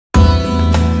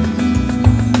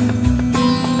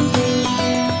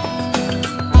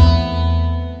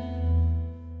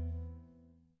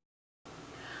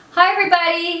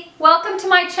welcome to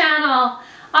my channel.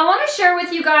 I want to share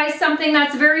with you guys something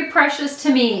that's very precious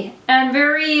to me and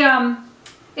very,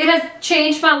 it has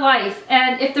changed my life.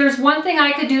 And if there's one thing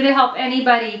I could do to help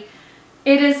anybody,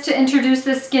 it is to introduce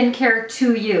this skincare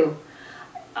to you.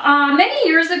 Many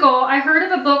years ago, I heard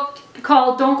of a book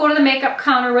called Don't Go to the Makeup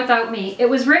Counter Without Me. It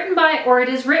was written by, or it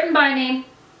is written by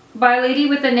a lady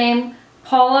with the name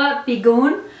Paula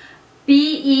Begoun,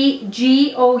 B-E-G-O-U-N.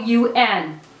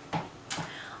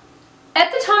 At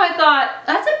the time I thought,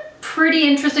 that's a pretty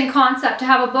interesting concept to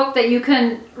have a book that you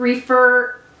can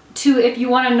refer to if you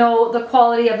want to know the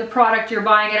quality of the product you're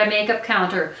buying at a makeup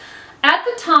counter. At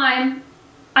the time,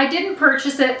 I didn't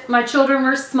purchase it. My children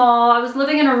were small. I was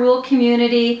living in a rural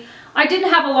community. I didn't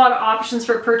have a lot of options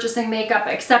for purchasing makeup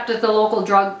except at the local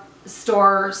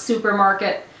drugstore,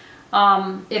 supermarket.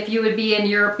 If you would be in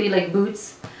Europe, be like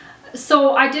Boots.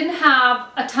 So I didn't have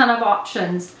a ton of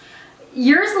options.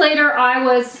 Years later, I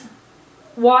was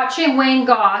watching Wayne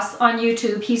Goss on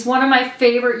YouTube. He's one of my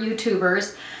favorite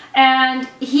YouTubers, and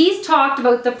he's talked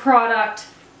about the product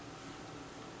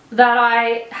that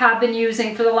I have been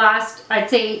using for the last, I'd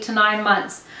say, 8 to 9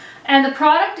 months. And the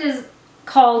product is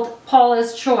called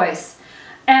Paula's Choice.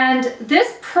 And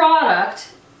this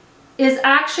product is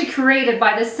actually created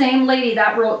by the same lady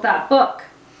that wrote that book.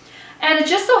 And it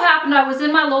just so happened I was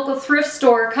in my local thrift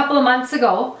store a couple of months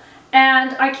ago,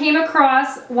 and I came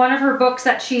across one of her books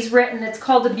that she's written. It's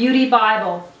called The Beauty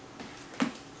Bible.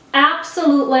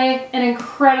 Absolutely an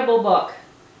incredible book.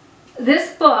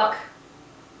 This book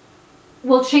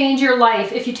will change your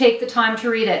life if you take the time to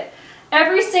read it.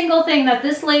 Every single thing that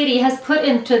this lady has put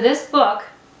into this book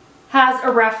has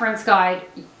a reference guide.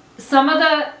 Some of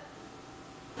the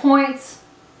points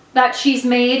that she's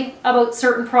made about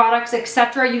certain products,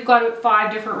 etc., you've got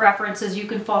 5 different references you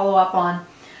can follow up on.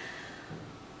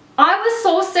 I was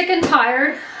so sick and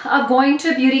tired of going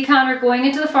to a beauty counter, going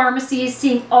into the pharmacies,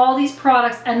 seeing all these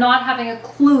products and not having a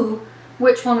clue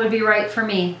which one would be right for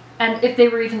me and if they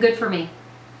were even good for me.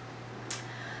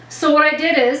 So what I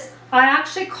did is I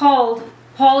actually called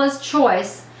Paula's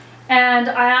Choice and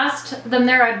I asked them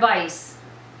their advice.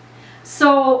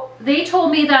 So they told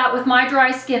me that with my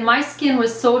dry skin, my skin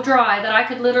was so dry that I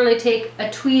could literally take a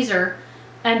tweezer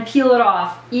and peel it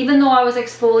off, even though I was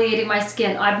exfoliating my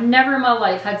skin. I've never in my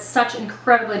life had such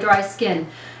incredibly dry skin.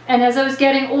 And as I was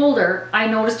getting older, I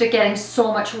noticed it getting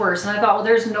so much worse. And I thought, well,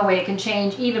 there's no way it can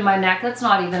change. Even my neck, that's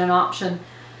not even an option.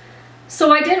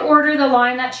 So I did order the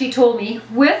line that she told me.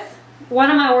 With one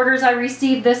of my orders, I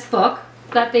received this book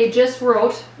that they just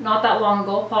wrote not that long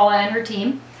ago, Paula and her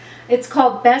team. It's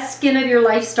called Best Skin of Your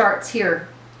Life Starts Here.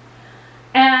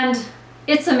 And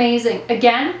it's amazing.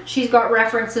 Again, she's got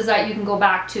references that you can go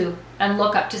back to and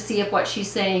look up to see if what she's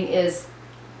saying is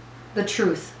the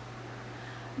truth.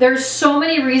 There's so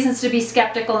many reasons to be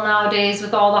skeptical nowadays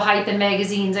with all the hype in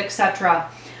magazines,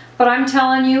 etc. But I'm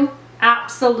telling you,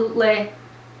 absolutely,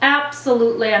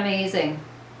 absolutely amazing.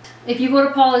 If you go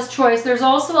to Paula's Choice, there's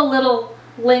also a little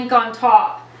link on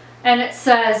top, and it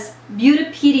says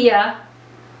Beautypedia.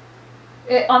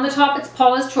 On the top it's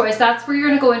Paula's Choice, that's where you're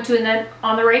going to go into, and then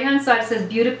on the right hand side it says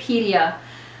Beautypedia.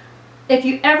 If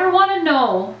you ever want to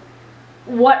know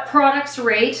what products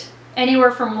rate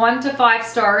anywhere from 1 to 5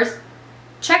 stars,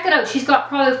 check it out. She's got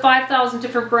probably 5,000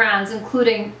 different brands,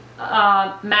 including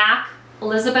MAC,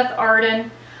 Elizabeth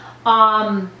Arden,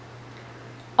 almost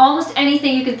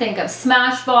anything you can think of,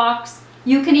 Smashbox.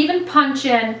 You can even punch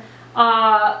in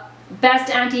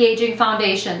Best Anti-Aging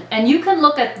Foundation, and you can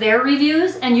look at their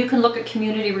reviews and you can look at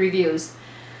community reviews.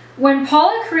 When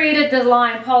Paula created the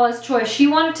line Paula's Choice, she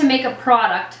wanted to make a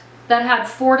product that had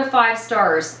 4 to 5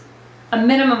 stars, a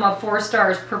minimum of 4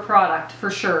 stars per product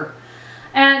for sure.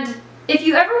 And if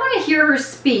you ever want to hear her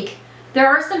speak, there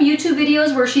are some YouTube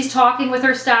videos where she's talking with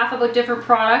her staff about different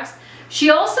products. She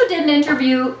also did an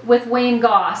interview with Wayne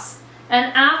Goss,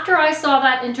 and after I saw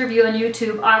that interview on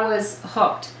YouTube, I was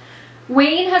hooked.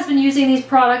 Wayne has been using these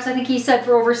products, I think he said,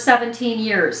 for over 17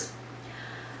 years.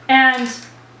 And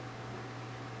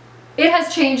it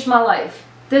has changed my life.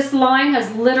 This line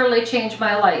has literally changed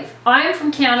my life. I am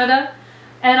from Canada,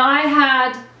 and I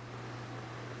had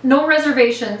no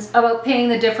reservations about paying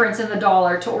the difference in the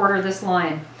dollar to order this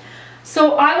line.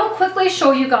 So I will quickly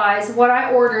show you guys what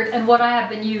I ordered and what I have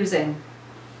been using.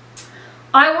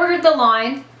 I ordered the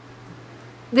line.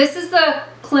 This is the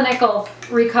clinical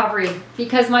recovery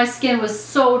because my skin was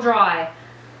so dry.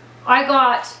 I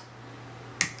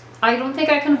don't think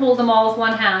I can hold them all with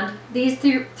one hand. These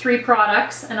 3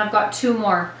 products, and I've got 2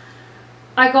 more.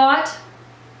 I got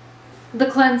the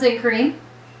cleansing cream.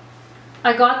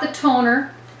 I got the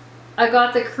toner. I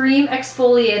got the cream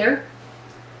exfoliator.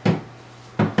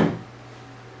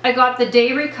 I got the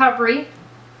Day Recovery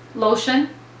Lotion,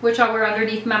 which I wear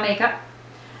underneath my makeup,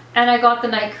 and I got the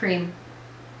night cream.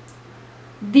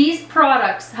 These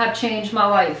products have changed my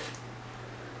life.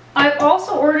 I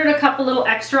also ordered a couple little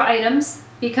extra items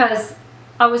because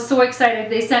I was so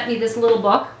excited. They sent me this little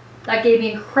book that gave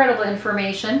me incredible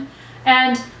information.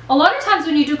 And a lot of times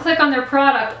when you do click on their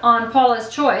product on Paula's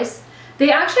Choice,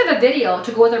 they actually have a video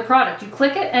to go with their product. You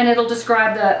click it and it'll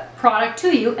describe the product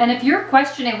to you. And if you're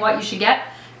questioning what you should get,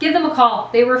 give them a call.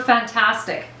 They were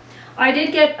fantastic. I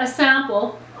did get a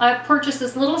sample. I purchased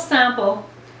this little sample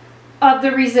of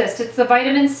the Resist. It's the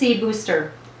vitamin C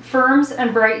booster. Firms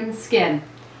and brightens skin.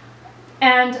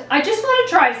 And I just want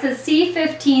to try it. It says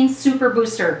C15 Super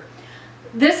Booster.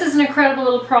 This is an incredible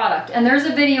little product, and there's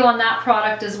a video on that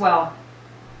product as well.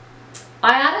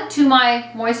 I add it to my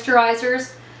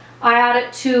moisturizers. I add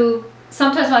it to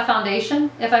sometimes my foundation,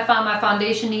 if I find my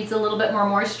foundation needs a little bit more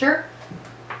moisture.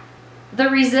 The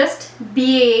Resist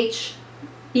BHA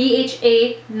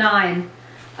 9.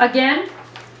 Again,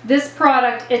 this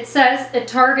product, it says it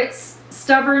targets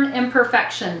stubborn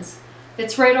imperfections.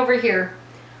 It's right over here.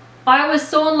 I was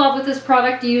so in love with this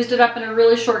product, used it up in a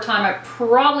really short time. I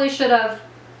probably should have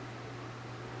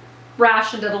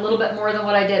rationed it a little bit more than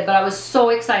what I did, but I was so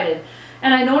excited.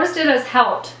 And I noticed it has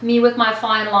helped me with my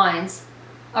fine lines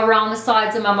around the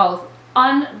sides of my mouth.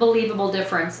 Unbelievable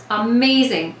difference.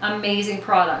 Amazing, amazing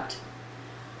product.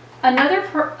 Another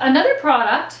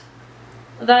product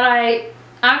that I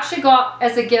actually got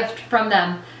as a gift from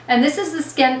them, and this is the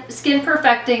Skin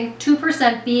Perfecting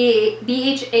 2%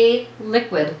 BHA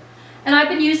liquid. And I've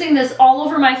been using this all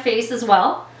over my face as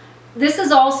well. This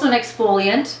is also an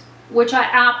exfoliant, which I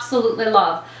absolutely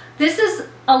love. This is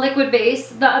a liquid base.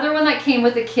 The other one that came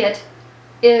with the kit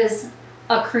is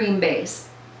a cream base.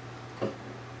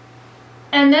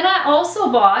 And then I also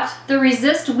bought the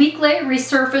Resist Weekly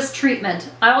Resurface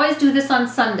Treatment. I always do this on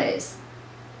Sundays.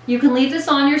 You can leave this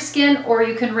on your skin or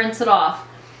you can rinse it off.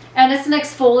 And it's an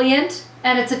exfoliant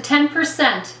and it's a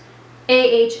 10%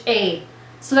 AHA.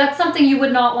 So that's something you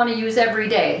would not want to use every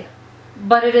day,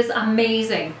 but it is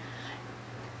amazing.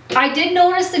 I did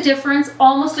notice the difference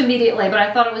almost immediately, but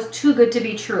I thought it was too good to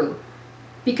be true.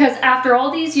 Because after all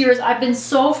these years, I've been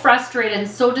so frustrated and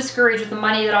so discouraged with the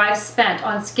money that I've spent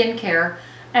on skincare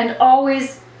and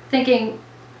always thinking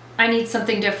I need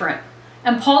something different.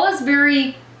 And Paula's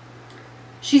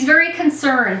she's very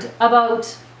concerned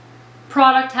about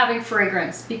product having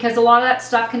fragrance because a lot of that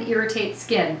stuff can irritate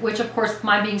skin, which of course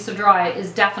mine being so dry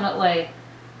is definitely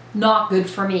not good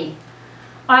for me.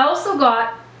 I also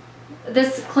got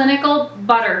this clinical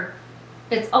butter.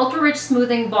 It's ultra rich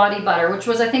smoothing body butter, which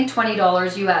was I think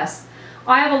 $20 US.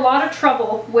 I have a lot of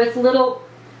trouble with little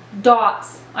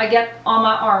dots I get on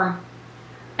my arm,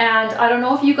 and I don't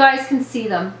know if you guys can see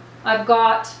them. I've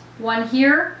got one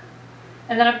here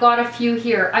and then I've got a few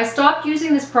here. I stopped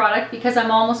using this product because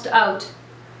I'm almost out.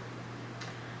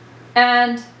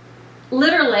 And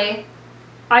literally,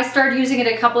 I started using it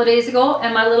a couple of days ago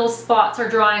and my little spots are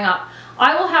drying up.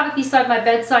 I will have it beside my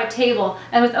bedside table,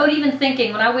 and without even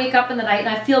thinking, when I wake up in the night and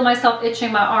I feel myself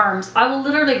itching my arms, I will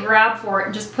literally grab for it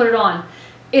and just put it on.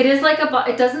 It is like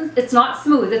it's not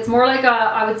smooth. It's more like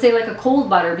I would say like a cold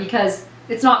butter, because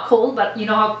it's not cold, but you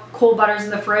know how cold butter's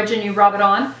in the fridge and you rub it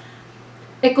on?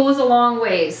 It goes a long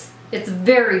ways. It's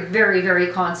very, very, very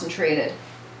concentrated.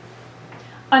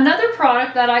 Another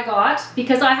product that I got,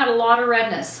 because I had a lot of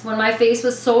redness. When my face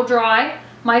was so dry,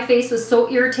 my face was so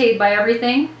irritated by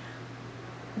everything.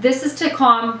 This is to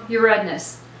calm your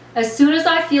redness. As soon as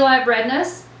I feel I have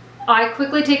redness, I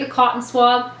quickly take a cotton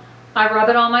swab, I rub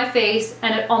it on my face,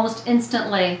 and it almost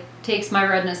instantly takes my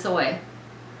redness away.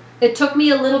 It took me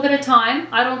a little bit of time.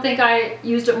 I don't think I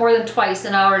used it more than twice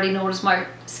and I already noticed my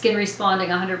skin responding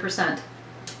 100%.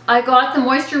 I got the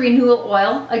Moisture Renewal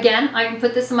Oil. Again, I can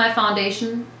put this in my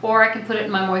foundation or I can put it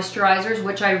in my moisturizers,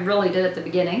 which I really did at the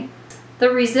beginning. The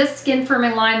Resist Skin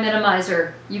Firming Line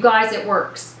Minimizer. You guys, it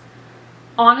works.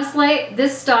 Honestly,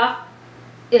 this stuff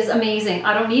is amazing.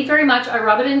 I don't need very much. I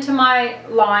rub it into my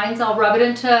lines. I'll rub it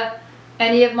into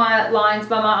any of my lines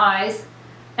by my eyes,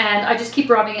 and I just keep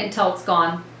rubbing it until it's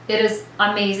gone. It is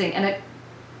amazing, and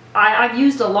I've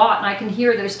used a lot, and I can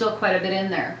hear there's still quite a bit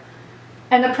in there.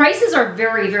 And the prices are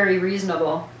very, very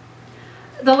reasonable.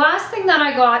 The last thing that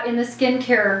I got in the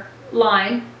skincare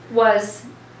line was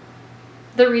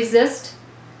the Resist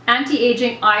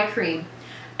Anti-Aging Eye Cream.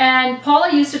 And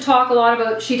Paula used to talk a lot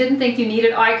about she didn't think you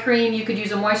needed eye cream. You could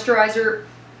use a moisturizer,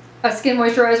 a skin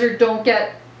moisturizer. Don't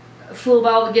get fooled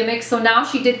by all the gimmicks. So now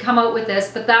she did come out with this.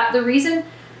 But the reason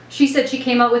she said she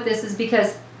came out with this is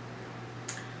because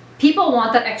people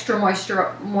want that extra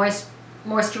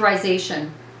moisturization.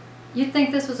 You'd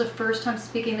think this was the first time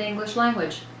speaking the English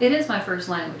language. It is my first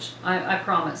language, I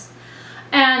promise.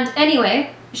 And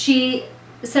anyway, she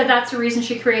said that's the reason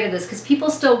she created this, because people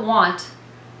still want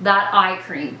that eye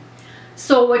cream.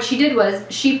 So what she did was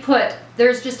she put,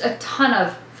 there's just a ton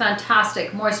of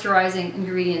fantastic moisturizing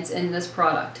ingredients in this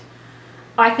product.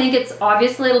 I think it's,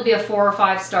 obviously it'll be a 4 or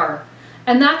 5 star.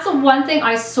 And that's the one thing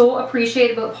I so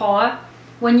appreciate about Paula.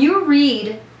 When you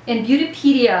read in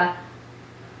Beautypedia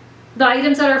the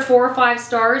items that are 4 or 5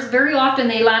 stars, very often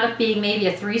they land up being maybe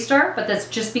a 3 star, but that's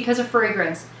just because of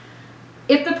fragrance.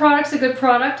 If the product's a good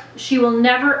product, she will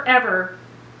never ever,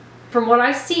 from what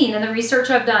I've seen and the research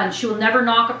I've done, she will never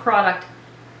knock a product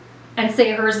and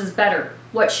say hers is better.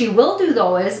 What she will do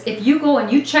though is, if you go and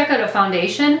you check out a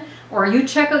foundation or you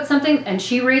check out something and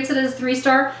she rates it as a 3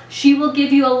 star, she will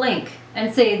give you a link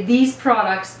and say these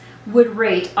products would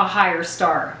rate a higher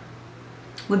star,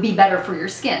 would be better for your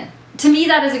skin. To me,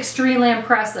 that is extremely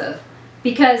impressive,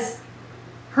 because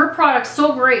her product's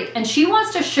so great and she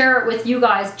wants to share it with you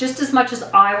guys just as much as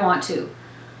I want to.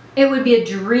 It would be a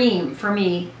dream for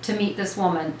me to meet this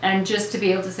woman and just to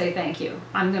be able to say thank you.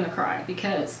 I'm gonna cry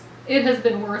because it has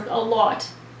been worth a lot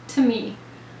to me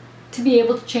to be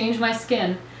able to change my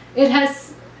skin. It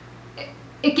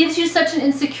gives you such an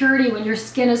insecurity when your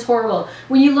skin is horrible.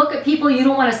 When you look at people, you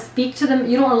don't want to speak to them,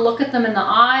 you don't want to look at them in the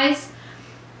eyes.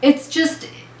 It just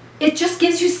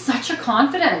gives you such a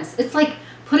confidence. It's like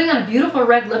putting on a beautiful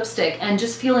red lipstick and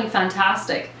just feeling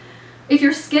fantastic. If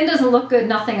your skin doesn't look good,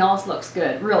 nothing else looks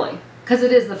good, really, because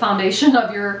it is the foundation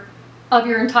of your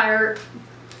entire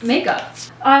makeup.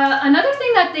 Another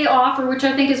thing that they offer, which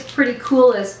I think is pretty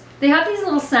cool, is they have these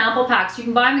little sample packs. You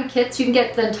can buy them in kits. You can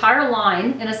get the entire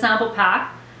line in a sample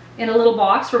pack in a little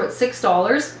box for about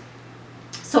 $6.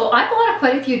 So I bought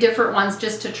quite a few different ones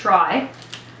just to try.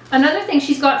 Another thing,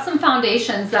 she's got some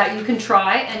foundations that you can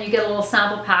try, and you get a little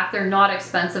sample pack. They're not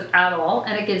expensive at all,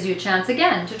 and it gives you a chance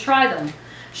again to try them.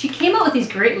 She came out with these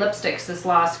great lipsticks this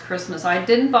last Christmas. I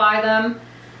didn't buy them.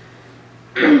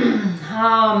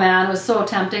 Oh man, it was so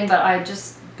tempting, but I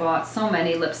just bought so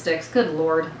many lipsticks. Good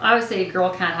Lord. I would say a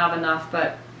girl can't have enough,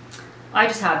 but I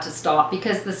just had to stop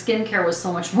because the skincare was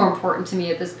so much more important to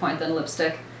me at this point than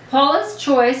lipstick. Paula's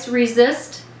Choice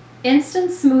Resist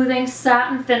Instant Smoothing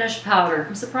Satin Finish Powder.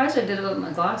 I'm surprised I did it with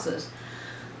my glasses.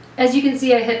 As you can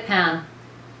see, I hit pan.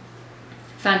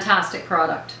 Fantastic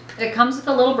product. It comes with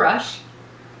a little brush.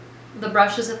 The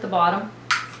brush is at the bottom.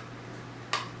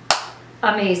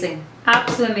 Amazing.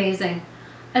 Absolutely amazing.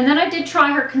 And then I did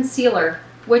try her concealer,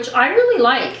 which I really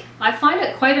like. I find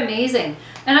it quite amazing.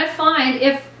 And I find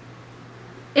if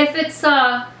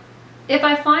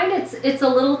I find it's a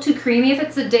little too creamy, if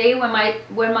it's a day when my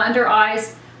under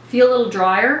eyes feel a little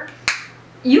drier,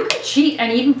 you can cheat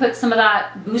and even put some of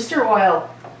that booster oil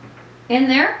in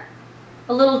there.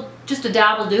 A little, just a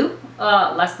dab will do,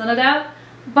 less than a dab.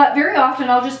 But very often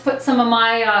I'll just put some of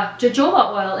my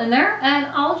jojoba oil in there and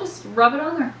I'll just rub it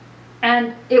on there.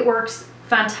 And it works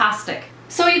fantastic.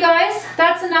 So you guys,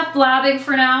 that's enough blabbing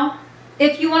for now.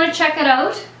 If you want to check it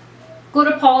out, go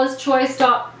to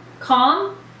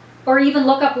paulaschoice.com or even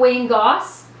look up Wayne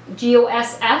Goss.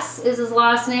 G-O-S-S is his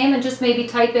last name, and just maybe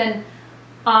type in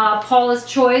Paula's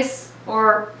Choice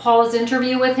or Paula's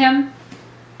interview with him.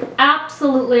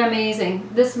 Absolutely amazing.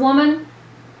 This woman,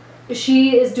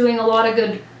 she is doing a lot of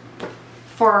good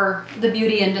for the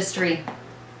beauty industry.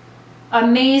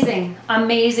 Amazing,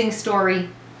 amazing story.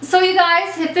 So you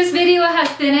guys, if this video has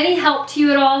been any help to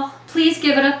you at all, please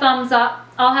give it a thumbs up.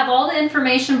 I'll have all the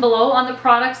information below on the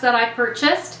products that I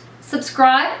purchased.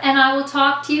 Subscribe, and I will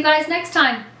talk to you guys next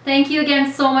time. Thank you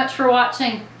again so much for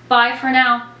watching. Bye for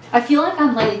now. I feel like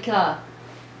I'm like,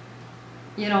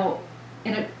 you know,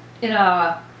 in a,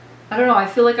 I don't know, I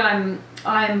feel like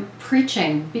I'm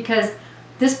preaching, because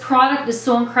this product is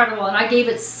so incredible and I gave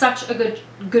it such a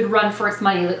good run for its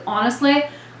money. Like, honestly,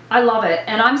 I love it,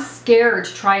 and I'm scared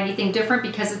to try anything different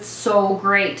because it's so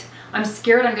great. I'm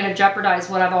scared I'm going to jeopardize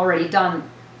what I've already done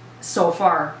so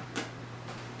far.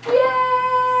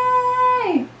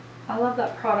 Yay! I love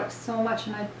that product so much,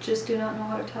 and I just do not know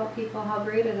how to tell people how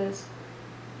great it is.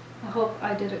 I hope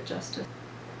I did it justice.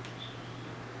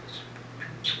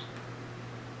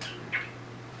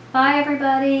 Bye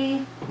everybody!